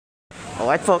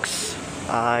Alright folks,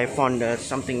 I found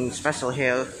something special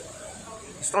here.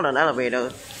 It's not an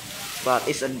elevator, but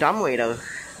it's a dumbwaiter.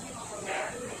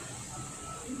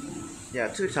 Yeah,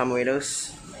 two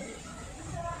dumbwaiters.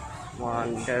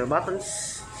 One, there are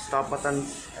buttons, stop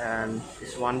buttons, and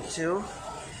this one too.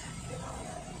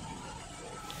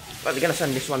 But we're gonna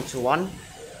send this one to one.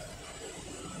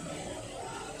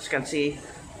 As you can see,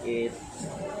 the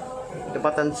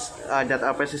buttons that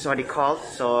are pressed is already called,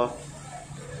 so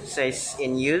it says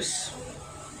in use.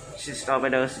 This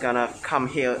dumbwaiter is gonna come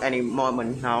here any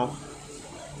moment now.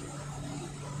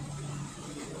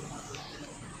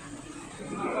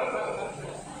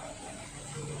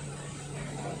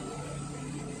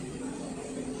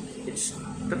 It's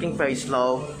looking very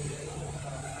slow.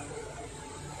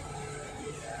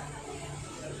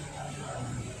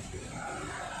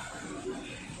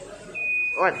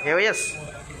 Alright, here he is.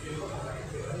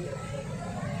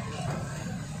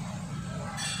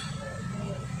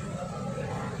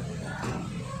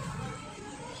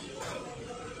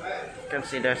 You can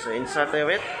see there's an insert of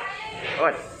it.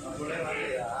 Alright.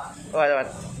 Alright.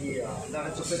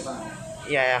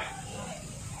 Yeah.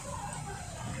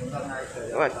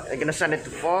 Alright, I'm gonna send it to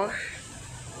 4.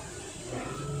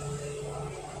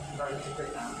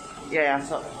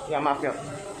 So maaf yuk.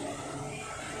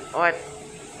 Alright.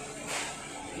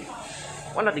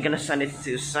 Why not you gonna send it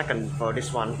to 2nd for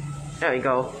this one? There we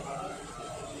go.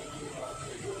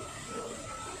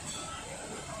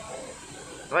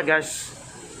 Alright guys.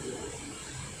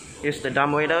 Here's the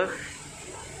dumbwaiter.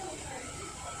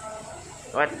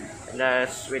 Alright,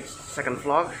 let's switch 2nd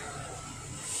floor.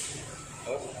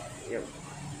 Yep.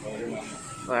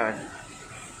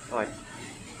 Alright.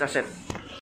 That's it.